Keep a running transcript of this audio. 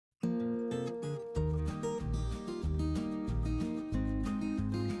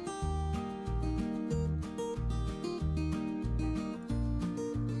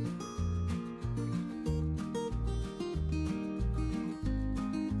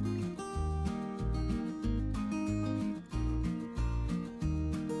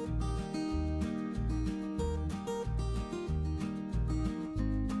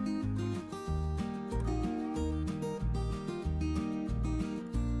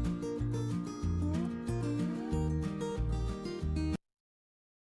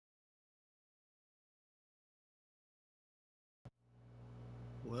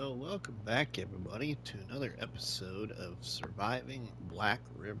Well, welcome back, everybody, to another episode of Surviving Black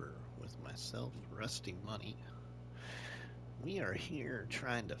River with myself, RustyMoney. We are here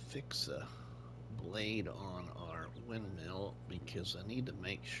trying to fix a blade on our windmill because I need to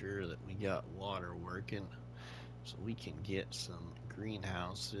make sure that we got water working so we can get some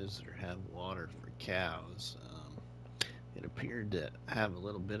greenhouses or have water for cows. It appeared to have a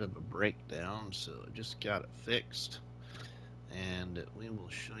little bit of a breakdown, so I just got it fixed. And we will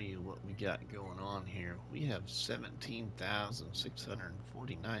show you what we got going on here. We have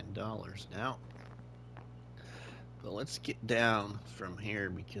 $17,649 now. But let's get down from here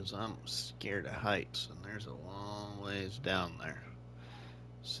because I'm scared of heights and there's a long ways down there.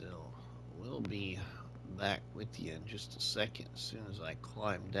 So we'll be back with you in just a second as soon as I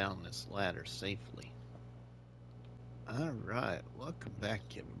climb down this ladder safely. Alright, welcome back,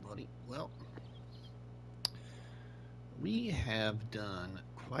 everybody. Well, we have done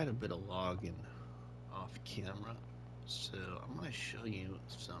quite a bit of logging off camera, so I'm going to show you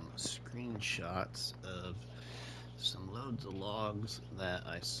some screenshots of some loads of logs that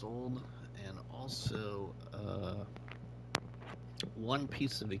I sold, and also one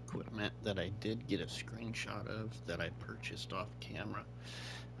piece of equipment that I did get a screenshot of that I purchased off camera.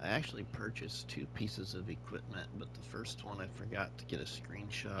 I actually purchased two pieces of equipment, but the first one I forgot to get a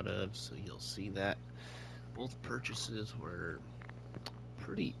screenshot of, so you'll see that. Both purchases were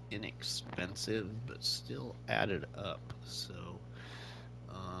pretty inexpensive, but still added up. So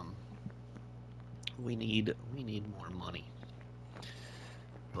we need more money.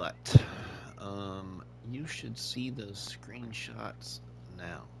 But you should see those screenshots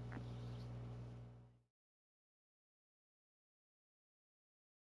now.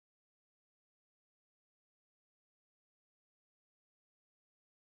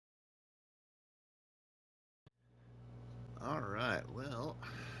 Alright, well,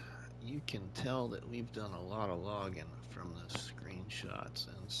 you can tell that we've done a lot of logging from the screenshots,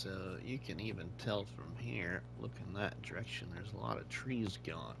 and so you can even tell from here, looking that direction, there's a lot of trees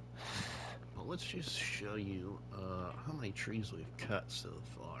gone. But let's just show you how many trees we've cut so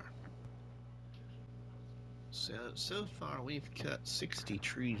far. So far we've cut 60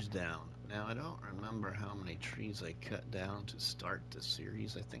 trees down. Now I don't remember how many trees I cut down to start the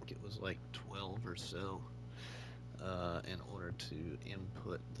series. I think it was like 12 or so. In order to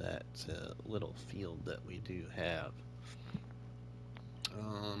input that little field that we do have.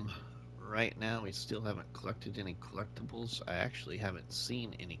 Right now we still haven't collected any collectibles. I actually haven't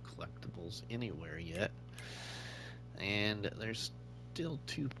seen any collectibles anywhere yet. And there's still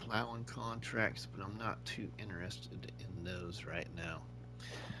 2 plowing contracts, but I'm not too interested in those right now.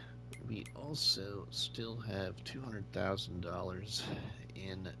 We also still have $200,000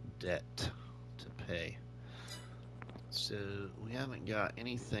 in debt to pay. So we haven't got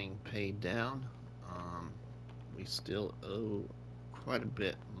anything paid down. We still owe quite a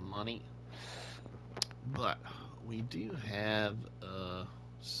bit of money, but we do have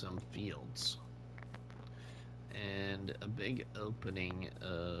some fields and a big opening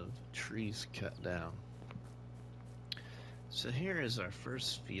of trees cut down. So here is our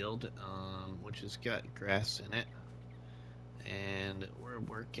first field, which has got grass in it. And we're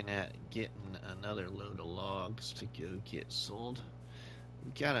working at getting another load of logs to go get sold. We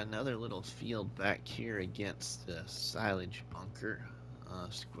got another little field back here against the silage bunker,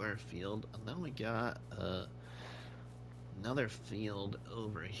 square field, and then we got another field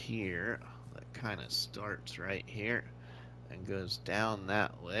over here that kind of starts right here and goes down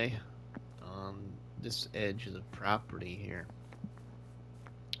that way on this edge of the property here.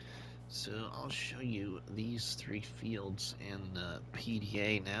 So I'll show you these 3 fields in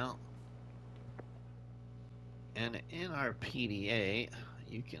PDA now. And in our PDA,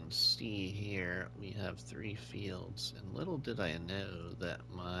 you can see here we have 3 fields. And little did I know that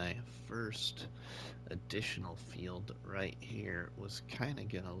my first additional field right here was kind of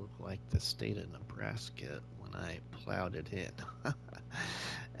going to look like the state of Nebraska when I plowed it in.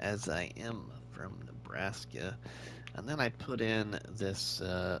 As I am from Nebraska. And then I put in this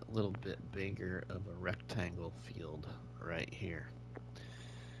little bit bigger of a rectangle field right here.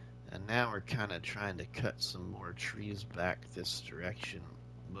 And now we're kind of trying to cut some more trees back this direction.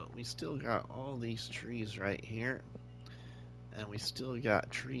 But we still got all these trees right here. And we still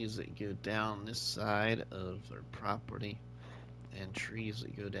got trees that go down this side of our property. And trees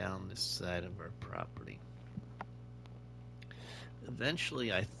that go down this side of our property.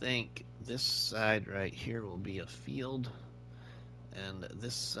 Eventually, I think this side right here will be a field, and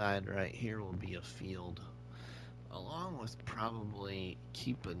this side right here will be a field, along with probably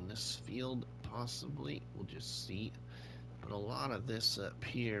keeping this field, possibly. We'll just see. But a lot of this up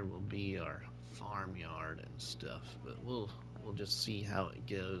here will be our farmyard and stuff. But we'll just see how it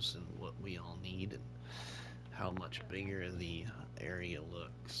goes and what we all need and how much bigger the area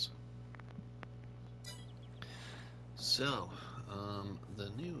looks. So, the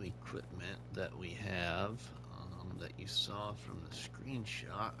new equipment that we have, that you saw from the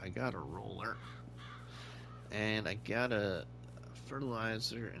screenshot, I got a roller, and I got a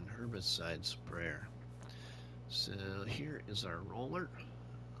fertilizer and herbicide sprayer. So here is our roller,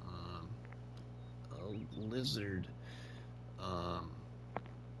 a Lizard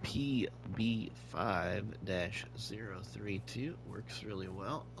PB5-032, works really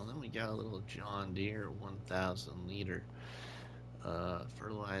well. And then we got a little John Deere 1000 liter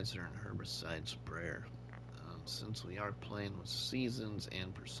fertilizer and herbicide sprayer. Since we are playing with seasons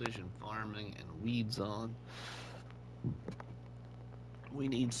and precision farming and weeds on, we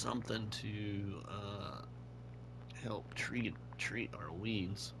need something to help treat our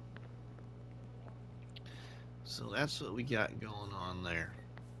weeds. So that's what we got going on there.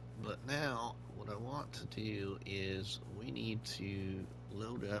 But now what I want to do is we need to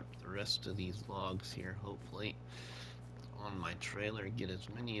load up the rest of these logs here, hopefully on my trailer, get as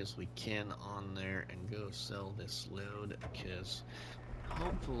many as we can on there and go sell this load, because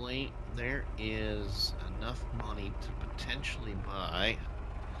hopefully there is enough money to potentially buy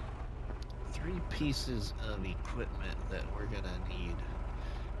 3 pieces of equipment that we're gonna need.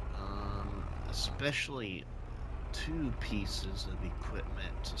 Especially 2 pieces of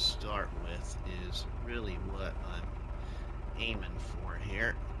equipment to start with is really what I'm aiming for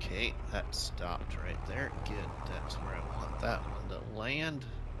here. Okay, that stopped right there. Good, that's where I want that one to land.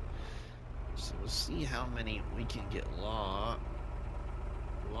 So we'll see how many we can get logged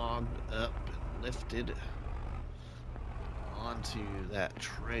up and lifted onto that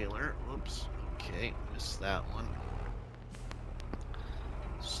trailer. Whoops, okay, missed that one.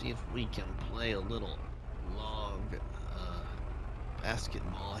 See if we can play a little log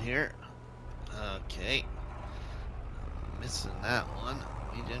basketball here. Okay, missing that one.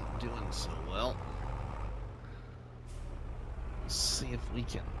 We didn't doing so well. Let's see if we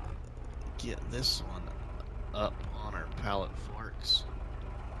can get this one up on our pallet forks.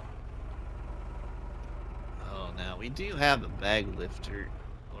 Oh, now we do have a bag lifter,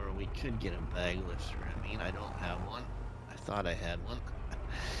 or we could get a bag lifter. I mean, I don't have one. I thought I had one.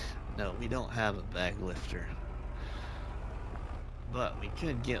 No, we don't have a bag lifter. But we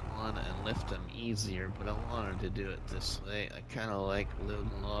could get one and lift them easier, but I wanted to do it this way. I kind of like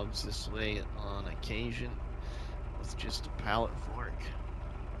loading logs this way on occasion with just a pallet fork.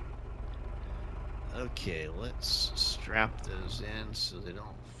 Okay, let's strap those in so they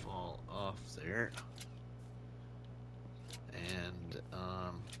don't fall off there. And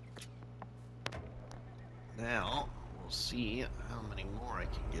now we'll see how many more I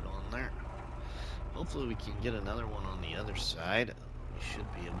can get on there. Hopefully we can get another one on the other side. We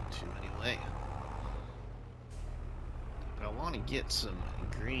should be able to anyway. But I want to get some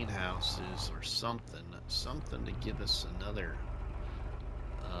greenhouses or something to give us another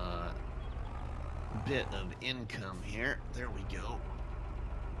bit of income here. There we go.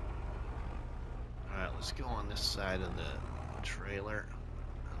 Alright, let's go on this side of the trailer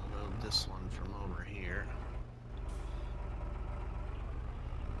and load this one from over here.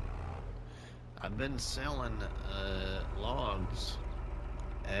 I've been selling logs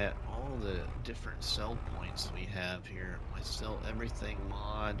at all the different sell points we have here. I sell everything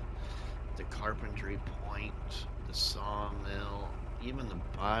mod, the carpentry point, the sawmill, even the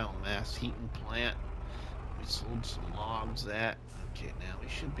biomass heating plant. We sold some logs at. Okay, now we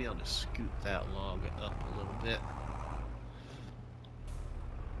should be able to scoot that log up a little bit.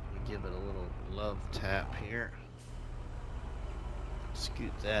 We give it a little love tap here.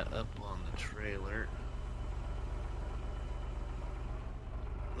 Scoot that up on the trailer.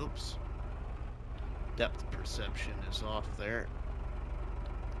 Oops. Depth perception is off there.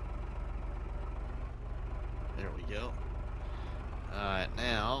 There we go. Alright,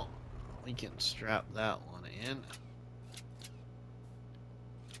 now we can strap that one in.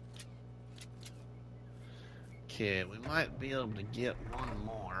 Okay, we might be able to get one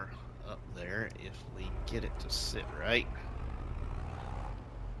more up there if we get it to sit right.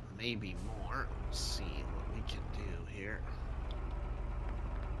 Maybe more. Let's see what we can do here.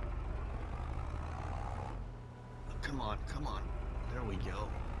 Oh, come on, come on. There we go.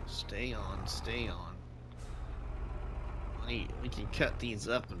 Stay on, stay on. We can cut these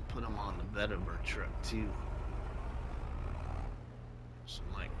up and put them on the bed of our truck too. So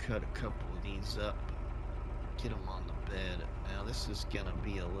I might cut a couple of these up, get them on the bed. Now this is gonna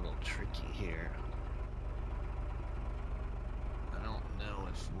be a little tricky here.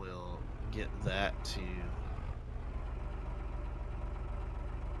 if we'll get that to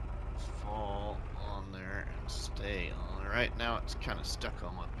fall on there and stay on. Right now it's kind of stuck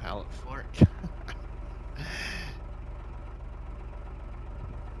on my pallet fork.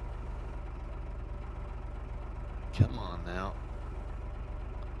 Come on now.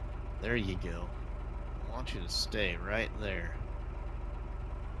 There you go. I want you to stay right there.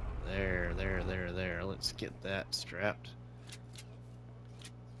 There. Let's get that strapped.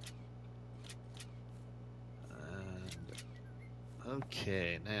 And,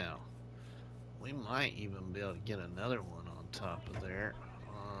 okay, now we might even be able to get another one on top of there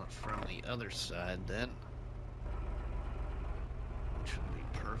from the other side then, which would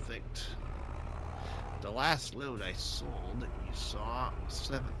be perfect. The last load I sold that you saw was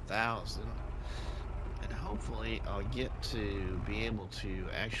 7,000, and hopefully I'll get to be able to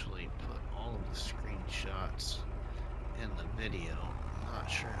actually put all of the screenshots in the video. I'm not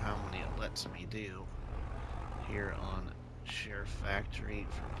sure how many it lets me do here on Share Factory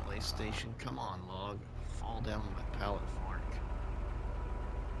for PlayStation. Come on, log. Fall down my pallet fork.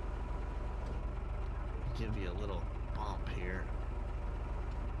 Give you a little bump here.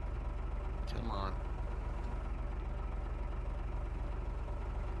 Come on.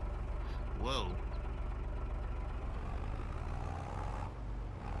 Whoa.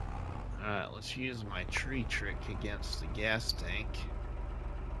 Alright, let's use my tree trick against the gas tank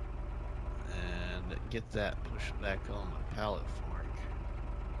and get that pushed back on my pallet fork.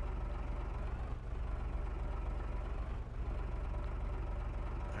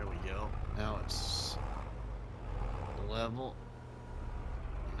 There we go. Now it's level.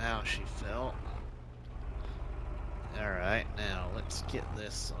 Now she fell. Alright, now let's get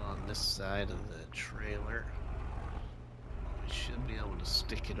this on this side of the trailer. We should be able to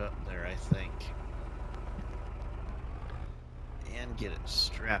stick it up there, I think. And get it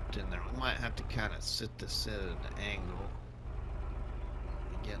strapped in there. We might have to kind of sit this at an angle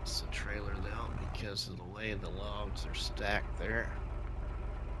against the trailer though, because of the way the logs are stacked there.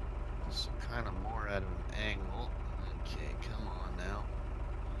 So kind of more at an angle. Okay, come on now.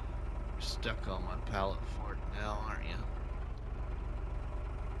 You're stuck on my pallet fork now, aren't you?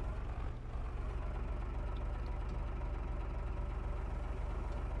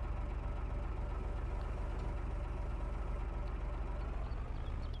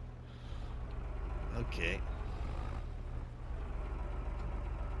 Okay.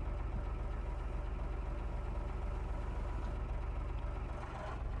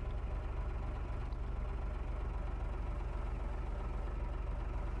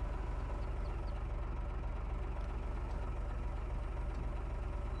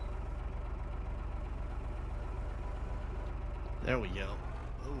 There we go.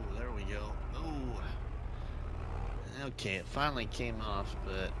 Oh, there we go. Oh. Okay, it finally came off,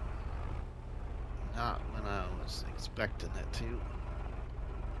 but not when I was expecting it to.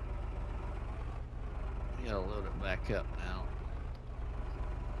 We gotta load it back up now.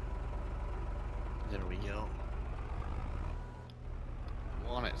 There we go.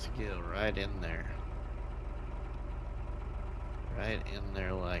 Want it to go right in there. Right in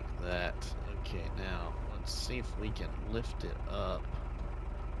there like that. Okay, now let's see if we can lift it up.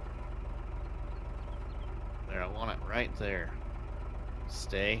 There, I want it right there.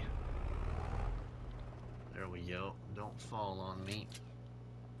 Stay. There we go. Don't fall on me.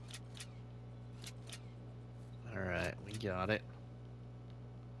 Alright, we got it.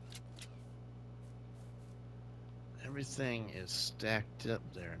 Everything is stacked up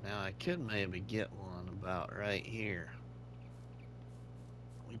there. Now I could maybe get one about right here.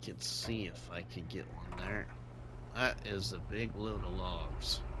 We could see if I could get one there. That is a big load of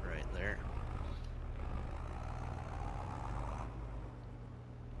logs right there.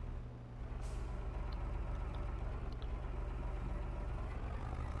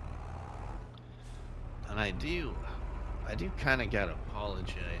 And I do kind of gotta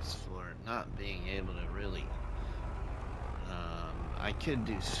apologize for not being able to really, I could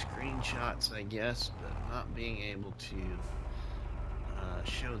do screenshots, I guess, but not being able to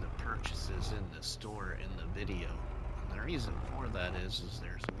show the purchases in the store in the video. And the reason for that is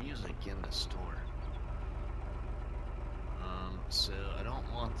there's music in the store. So I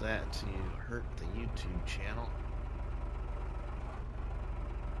don't want that to hurt the YouTube channel.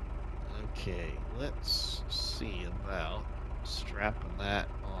 Okay, let's see about strapping that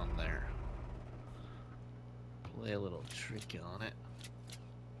on there. Play a little trick on it.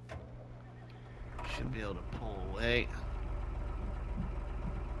 Should be able to pull away.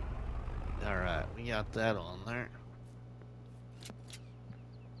 Alright, we got that on there.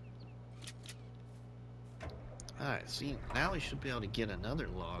 Alright, see, now we should be able to get another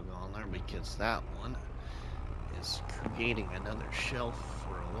log on there because that one is creating another shelf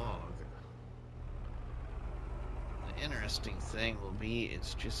for a log. The interesting thing will be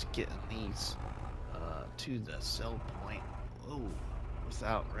is just getting these to the sell point. Whoa,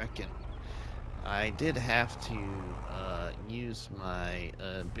 without wrecking. I did have to use my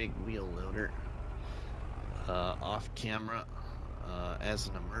big wheel loader off camera as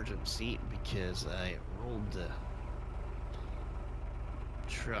an emergency because I rolled the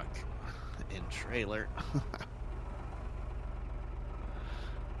truck and trailer.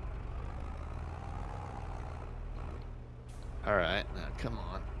 Alright, now come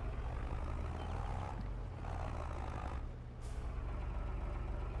on.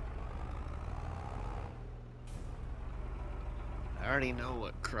 I already know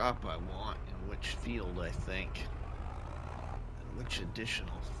what crop I want in which field, I think. And which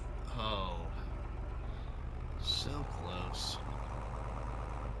additional... Oh. So close.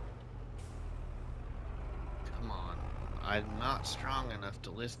 Come on. I'm not strong enough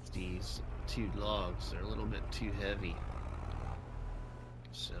to lift these 2 logs. They're a little bit too heavy.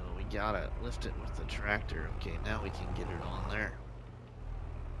 So we gotta lift it with the tractor. Okay, now we can get it on there.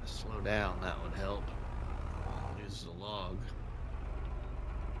 Slow down, that would help. Lose the log.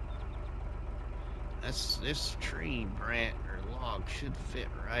 This tree branch or log should fit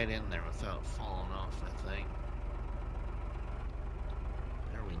right in there without falling off, I think.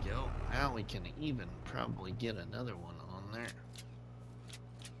 There we go. Now we can even probably get another one on there.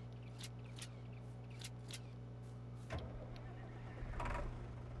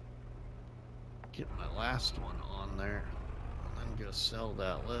 Get my last one on there and then go sell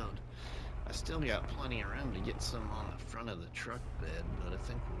that load. I still got plenty of room to get some on the front of the truck bed, but I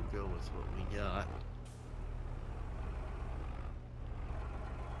think we'll go with what we got.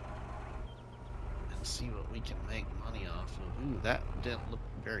 And see what we can make money off of. Ooh, that didn't look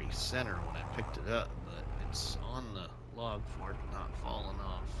very center when I picked it up, but it's on the log fork, not falling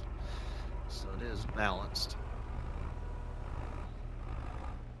off. So it is balanced.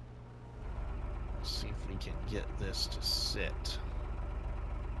 Let's see if we can get this to sit.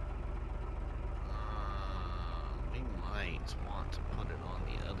 We might want to put it on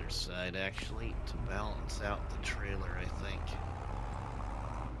the other side, actually, to balance out the trailer, I think.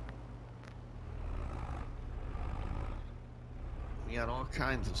 We got all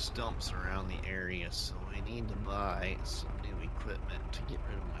kinds of stumps around the area, so we need to buy some new equipment to get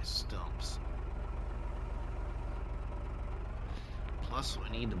rid of my stumps. Plus, we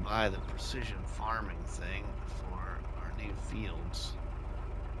need to buy the precision farming thing for our new fields.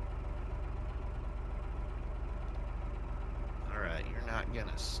 Alright, you're not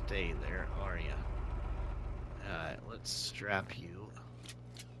gonna stay there, are you? Alright, let's strap you.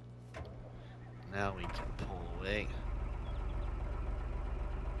 Now we can pull away.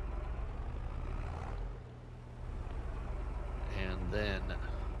 And then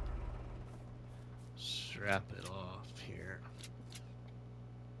strap it off here.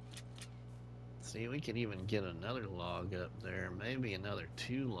 See, we could even get another log up there, maybe another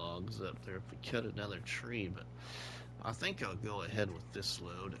 2 logs up there if we cut another tree, but I think I'll go ahead with this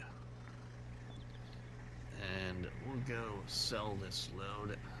load. And we'll go sell this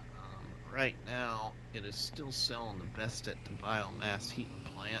load. Right now, it is still selling the best at the biomass heating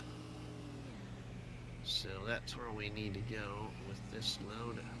plant. So that's where we need to go with this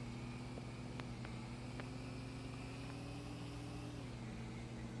load.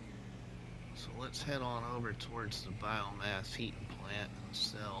 So let's head on over towards the biomass heating plant and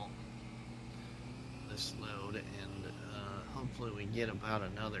sell this load, and hopefully we get about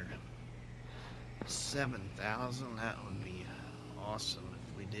another 7,000. That would be awesome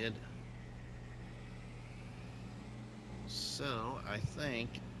if we did. So I think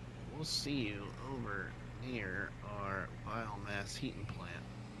we'll see you over near our biomass heating plant.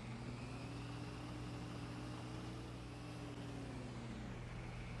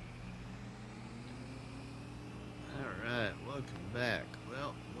 Alright, welcome back.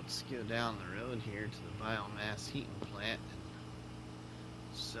 Well, let's go down the road here to the biomass heating plant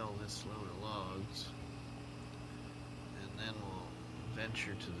and sell this load of logs. And then we'll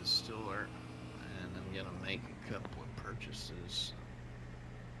venture to the store, and I'm gonna make a couple of purchases.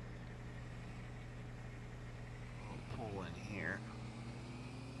 We'll pull in here.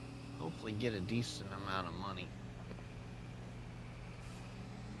 Hopefully get a decent amount of money.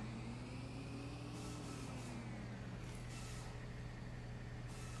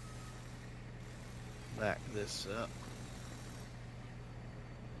 Back this up.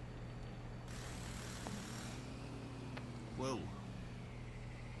 Whoa.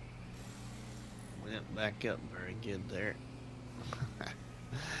 Didn't back up very good there.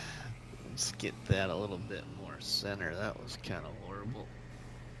 Let's get that a little bit more center. That was kind of horrible.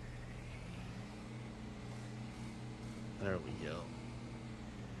 There we go.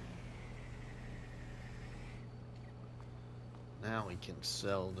 Now we can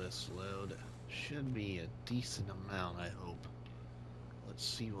sell this load. Should be a decent amount, I hope. Let's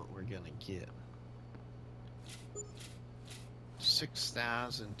see what we're gonna get.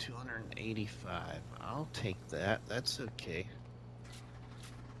 6,285. I'll take that. That's okay.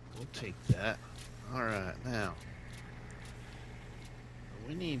 We'll take that. Alright, now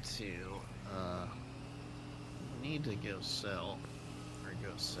we need to go sell.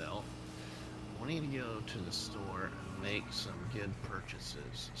 We need to go to the store and make some good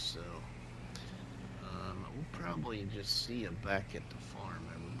purchases. So we'll probably just see you back at the farm,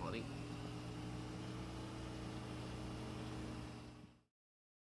 everybody.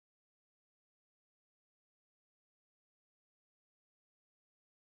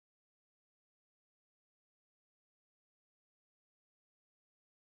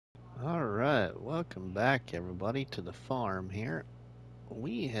 Alright, welcome back everybody to the farm here.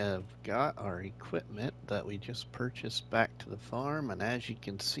 We have got our equipment that we just purchased back to the farm, and as you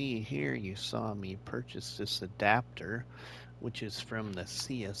can see here, you saw me purchase this adapter, which is from the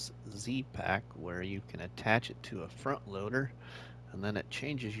CSZ pack, where you can attach it to a front loader and then it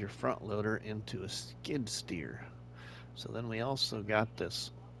changes your front loader into a skid steer. So then we also got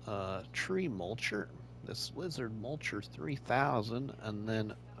this tree mulcher, this Lizard Mulcher 3000, and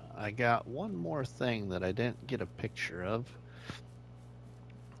then I got one more thing that I didn't get a picture of.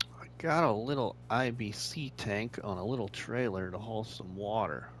 I got a little IBC tank on a little trailer to hold some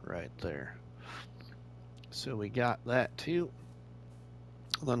water right there. So we got that too.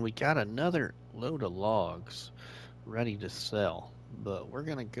 Then we got another load of logs ready to sell, but we're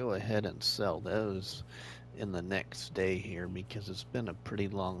gonna go ahead and sell those in the next day here because it's been a pretty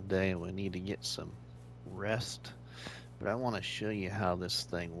long day and we need to get some rest. But I want to show you how this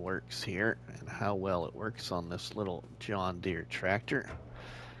thing works here and how well it works on this little John Deere tractor.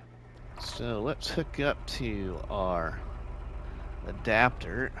 So let's hook up to our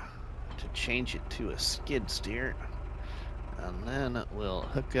adapter to change it to a skid steer, and then we'll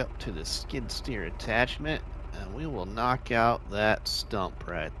hook up to the skid steer attachment and we will knock out that stump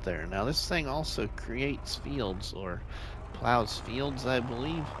right there. Now this thing also creates fields, or plows fields, I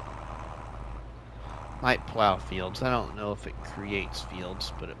believe. Might plow fields. I don't know if it creates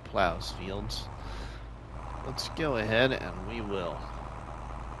fields, but it plows fields. Let's go ahead and we will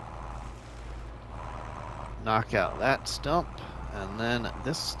knock out that stump, and then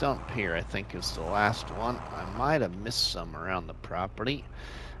this stump here I think is the last one. I might have missed some around the property.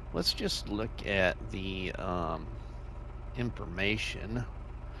 Let's just look at the information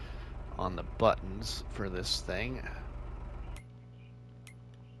on the buttons for this thing.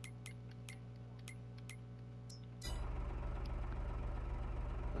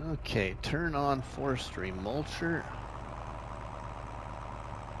 Okay, turn on forestry mulcher.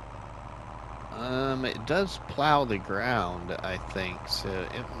 It does plow the ground, I think, so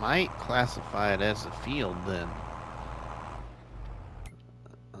it might classify it as a field then.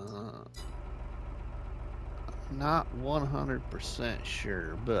 Not 100%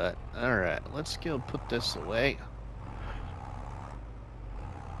 sure, but alright, let's go put this away.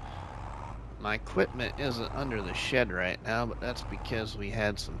 My equipment isn't under the shed right now, but that's because we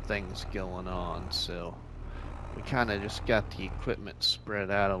had some things going on, so we kind of just got the equipment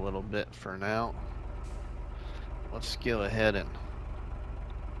spread out a little bit for now. Let's go ahead and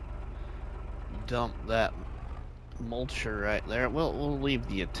dump that mulcher right there. We'll leave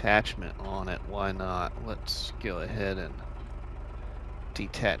the attachment on it, why not? Let's go ahead and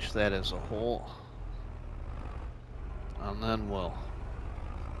detach that as a whole, and then we'll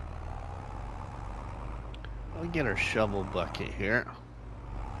get our shovel bucket here.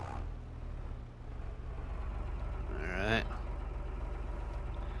 Alright,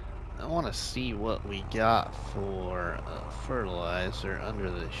 I want to see what we got for fertilizer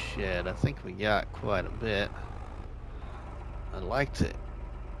under the shed. I think we got quite a bit. I'd like to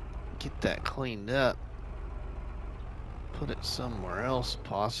get that cleaned up, put it somewhere else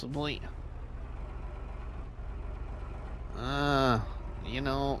possibly. You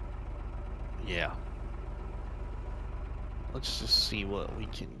know, yeah. Let's just see what we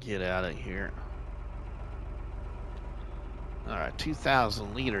can get out of here. Alright,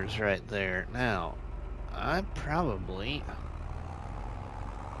 2,000 liters right there. Now, I probably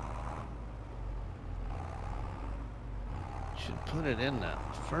should put it in the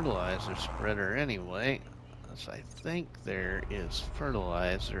fertilizer spreader anyway, as I think there is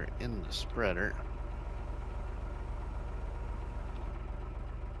fertilizer in the spreader.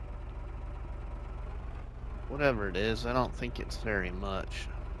 whatever it is, I don't think it's very much.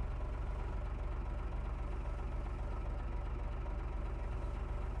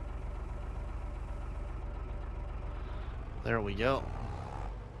 There we go.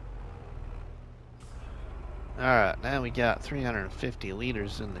 Alright, now we got 350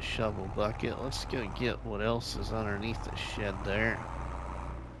 liters in the shovel bucket. Let's go get what else is underneath the shed there.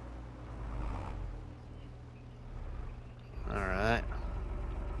 Alright.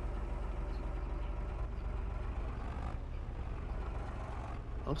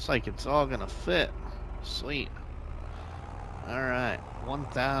 Looks like it's all gonna fit. Sweet. Alright,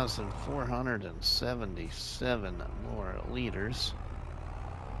 1,477 more liters.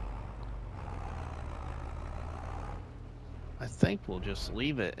 I think we'll just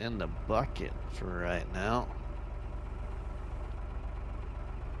leave it in the bucket for right now.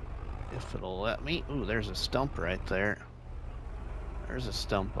 If it'll let me. Ooh, there's a stump right there. There's a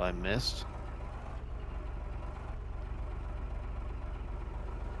stump I missed.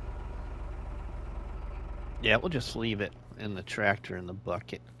 Yeah, we'll just leave it in the tractor in the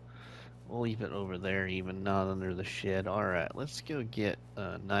bucket. We'll leave it over there, even not under the shed. Alright, let's go get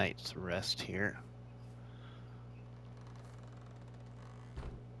a night's rest here.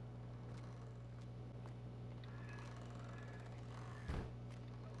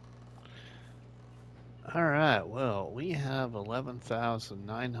 Alright, well, we have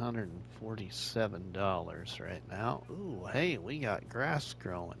 $11,947 right now. Ooh, hey, we got grass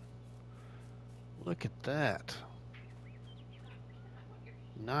growing. Look at that.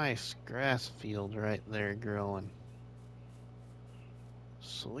 Nice grass field right there growing.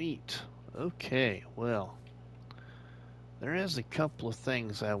 Sweet. Okay, well, there is a couple of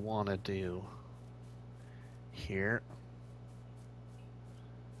things I want to do here.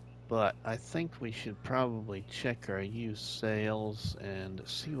 But I think we should probably check our used sales and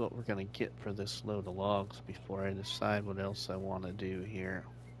see what we're going to get for this load of logs before I decide what else I want to do here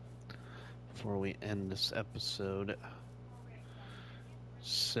before we end this episode.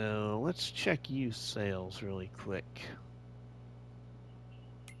 So let's check used sales really quick.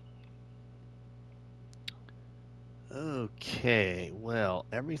 Okay, well,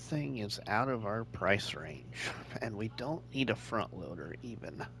 everything is out of our price range, and we don't need a front loader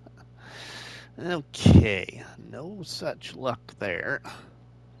even. Okay, no such luck there.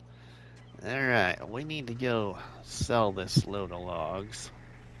 Alright, we need to go sell this load of logs.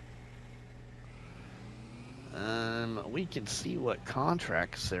 We can see what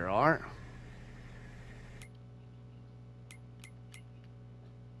contracts there are.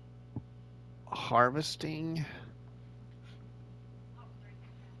 Harvesting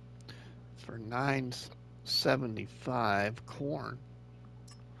for $9.75 corn.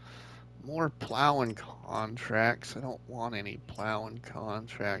 More plowing contracts. I don't want any plowing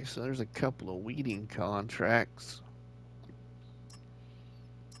contracts. So there's a couple of weeding contracts.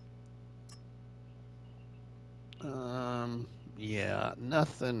 Yeah,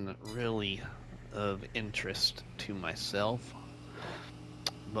 nothing really of interest to myself.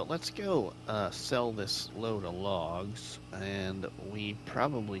 But let's go sell this load of logs, and we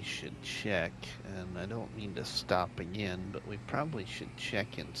probably should check, and I don't mean to stop again, but we probably should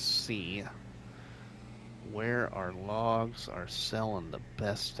check and see where our logs are selling the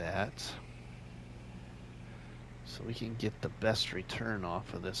best at, so we can get the best return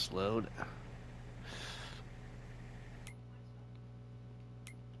off of this load.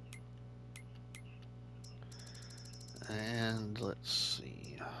 And let's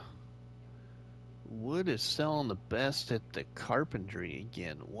see. Wood is selling the best at the carpentry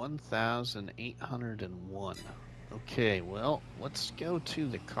again, 1,801. Okay, well, let's go to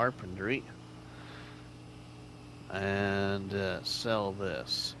the carpentry and sell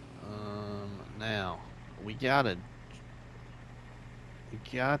this. Now we got to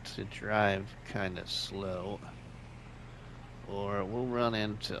drive kind of slow, or we'll run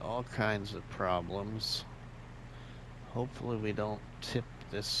into all kinds of problems. Hopefully we don't tip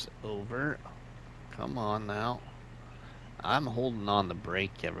this over. Come on now. I'm holding on the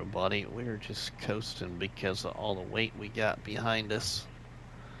brake, everybody. We're just coasting because of all the weight we got behind us.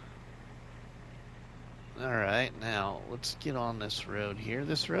 Alright, now let's get on this road here.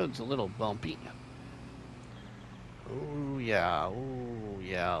 This road's a little bumpy. Oh yeah, oh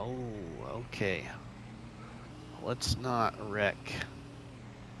yeah, oh, okay. Let's not wreck.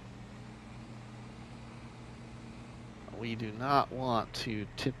 We do not want to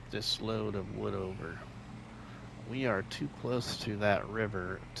tip this load of wood over. We are too close to that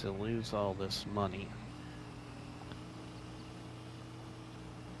river to lose all this money.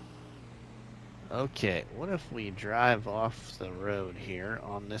 Okay, what if we drive off the road here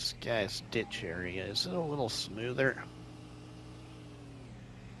on this guy's ditch area? Is it a little smoother?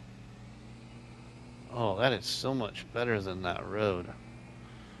 Oh, that is so much better than that road.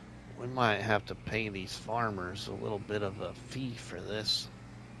 We might have to pay these farmers a little bit of a fee for this.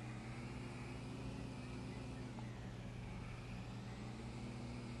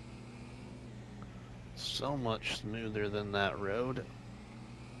 So much smoother than that road.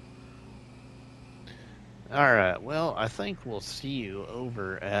 Alright, well, I think we'll see you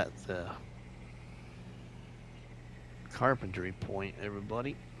over at the carpentry point,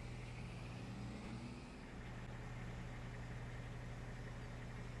 everybody.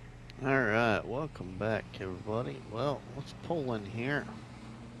 Alright, welcome back, everybody. Well, let's pull in here.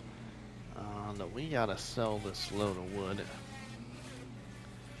 We gotta sell this load of wood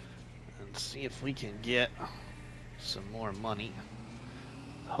and see if we can get some more money.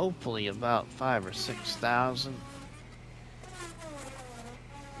 Hopefully about 5,000 or 6,000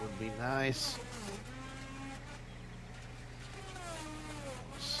 would be nice.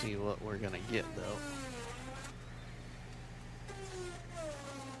 See what we're gonna get though.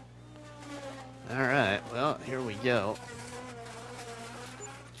 Alright, well, here we go.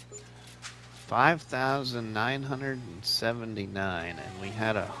 5,979, and we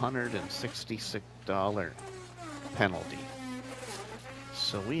had a $166 penalty.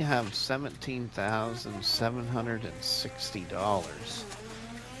 So we have $17,760,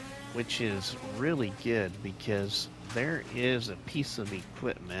 which is really good because there is a piece of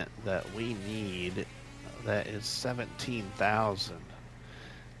equipment that we need that is 17,000.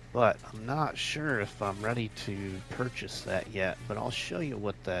 But I'm not sure if I'm ready to purchase that yet, but I'll show you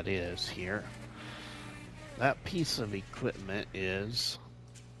what that is here. That piece of equipment is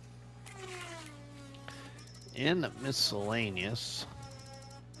in miscellaneous,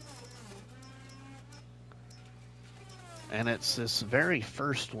 and it's this very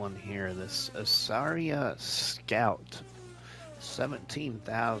first one here, this Asaria Scout,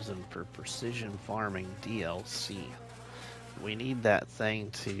 17,000 for precision farming DLC. We need that thing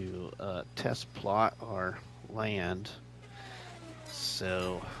to test plot our land.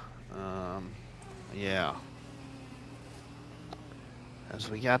 So, yeah. As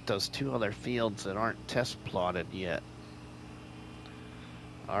we got those two other fields that aren't test plotted yet.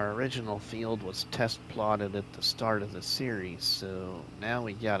 Our original field was test plotted at the start of the series, so now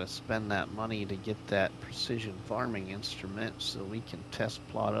we gotta spend that money to get that precision farming instrument so we can test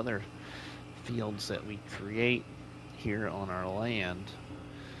plot other fields that we create here on our land.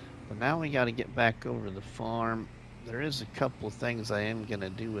 But now we got to get back over the farm. There is a couple of things I am going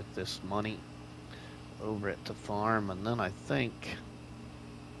to do with this money over at the farm, and then I think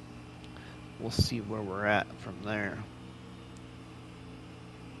we'll see where we're at from there.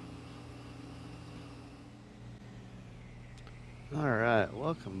 Alright,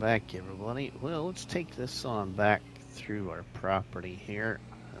 welcome back everybody. Well, let's take this on back through our property here.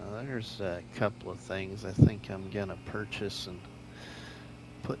 There's a couple of things I think I'm gonna purchase and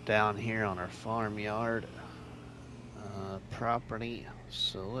put down here on our farmyard property.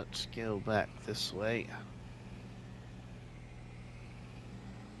 So let's go back this way.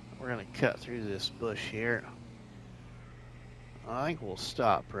 We're gonna cut through this bush here. I think we'll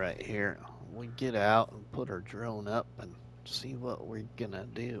stop right here. We get out and put our drone up and see what we're gonna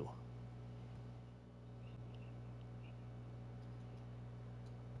do.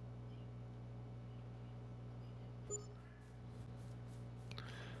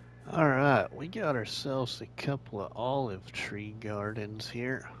 Alright, we got ourselves a couple of olive tree gardens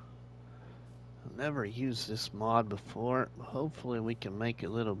here. I've never used this mod before. Hopefully we can make a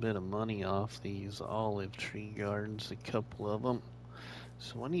little bit of money off these olive tree gardens, a couple of them.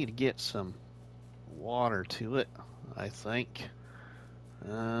 So we need to get some water to it, I think.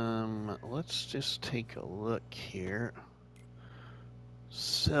 Let's just take a look here.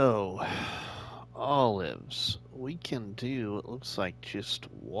 So, olives, we can do, it looks like just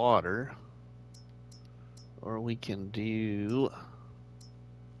water, or we can do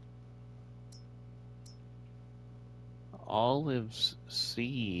olives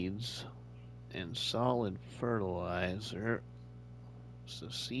seeds and solid fertilizer. So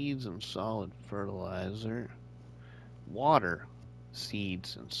seeds and solid fertilizer, water,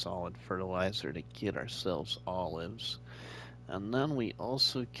 seeds and solid fertilizer to get ourselves olives. And then we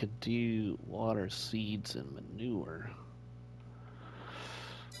also could do water, seeds, and manure.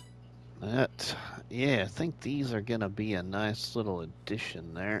 Yeah, I think these are gonna be a nice little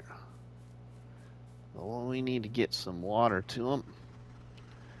addition there. Well, we need to get some water to them.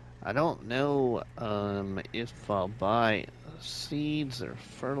 I don't know if I'll buy seeds or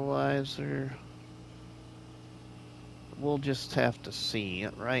fertilizer. we'll just have to see.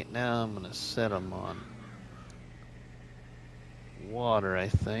 Right now I'm going to set them on water, I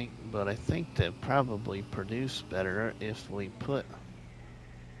think, but I think they probably produce better if we put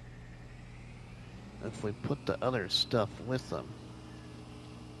the other stuff with them.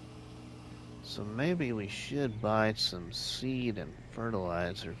 So maybe we should buy some seed and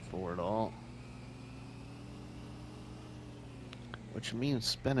fertilizer for it all, which means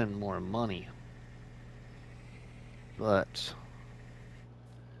spending more money. But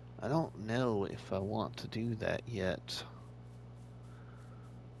I don't know if I want to do that yet.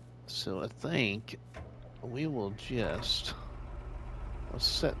 So I think we will just, let's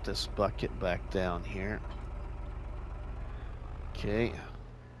set this bucket back down here. Okay.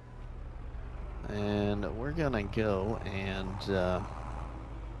 And we're gonna go and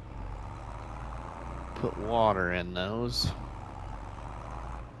put water in those.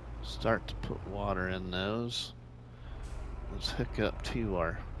 Start to put water in those. Let's hook up to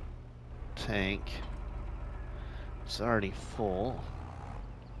our tank. It's already full.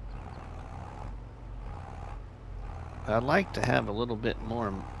 I'd like to have a little bit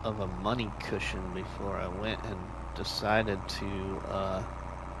more of a money cushion before I went and decided to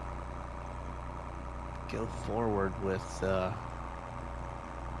go forward with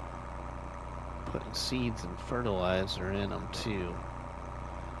putting seeds and fertilizer in them too.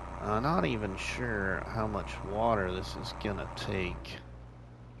 I'm not even sure how much water this is gonna take.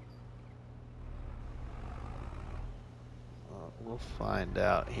 We'll find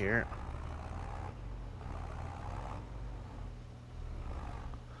out here.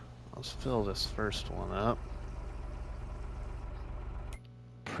 Let's fill this first one up.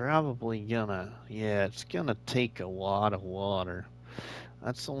 Probably gonna, yeah, it's gonna take a lot of water.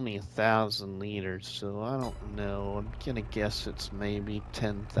 That's only 1,000 liters, so I don't know. I'm gonna guess it's maybe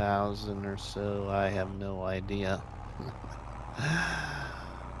 10,000 or so. I have no idea.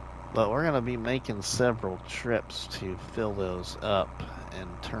 But we're gonna be making several trips to fill those up and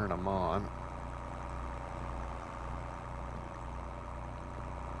turn them on.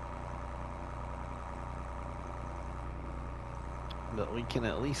 But we can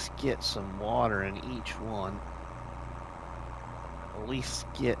at least get some water in each one. At least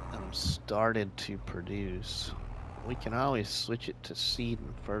get them started to produce. We can always switch it to seed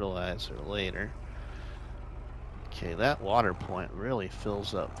and fertilizer later. Okay, that water point really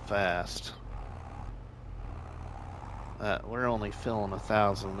fills up fast. We're only filling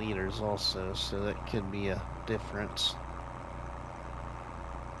 1,000 liters also, so that could be a difference.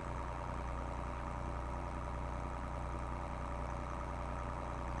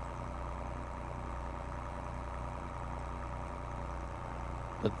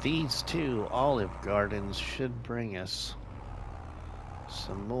 But these two olive gardens should bring us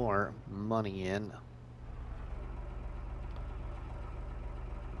some more money in.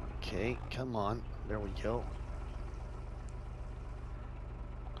 Okay, come on. There we go.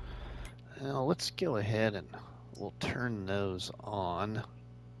 Now let's go ahead and we'll turn those on.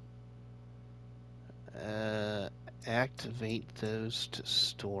 Activate those to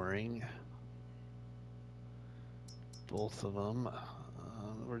storing. Both of them.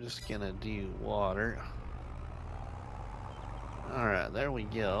 We're just gonna do water. Alright, there we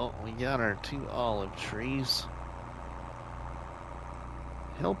go. We got our 2 olive trees.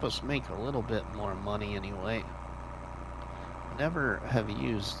 Help us make a little bit more money anyway. Never have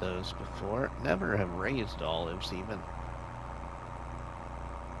used those before. Never have raised olives even.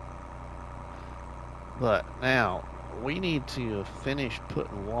 But now, we need to finish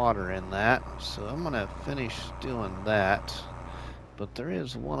putting water in that. So I'm gonna finish doing that. But there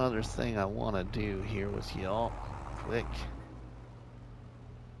is one other thing I want to do here with y'all. Quick.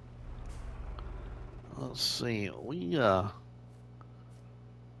 Let's see. We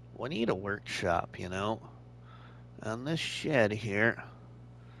need a workshop, you know. On this shed here,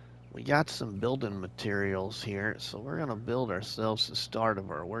 we got some building materials here, so we're gonna build ourselves the start of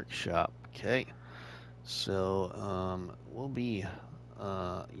our workshop. Okay. So we'll be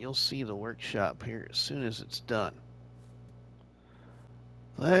you'll see the workshop here as soon as it's done.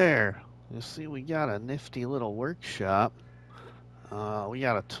 There, you see we got a nifty little workshop. We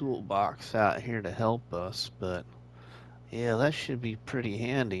got a toolbox out here to help us, but yeah, that should be pretty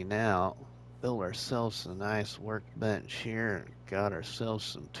handy now. Build ourselves a nice workbench here and got ourselves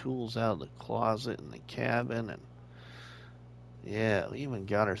some tools out of the closet in the cabin, and yeah, we even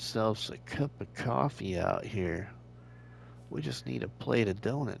got ourselves a cup of coffee out here. We just need a plate of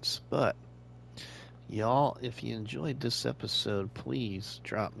donuts, but y'all, if you enjoyed this episode, please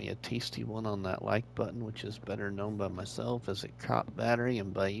drop me a tasty one on that like button, which is better known by myself as a cop battery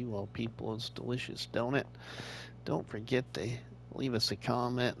and by you all people as delicious donut. Don't forget to leave us a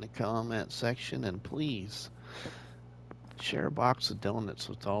comment in the comment section, and please share a box of donuts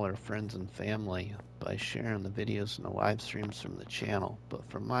with all our friends and family by sharing the videos and the live streams from the channel. But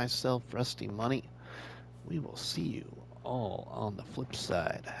for myself, RustyMoney, we will see you all on the flip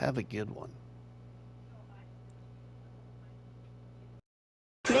side. Have a good one.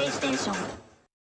 PlayStation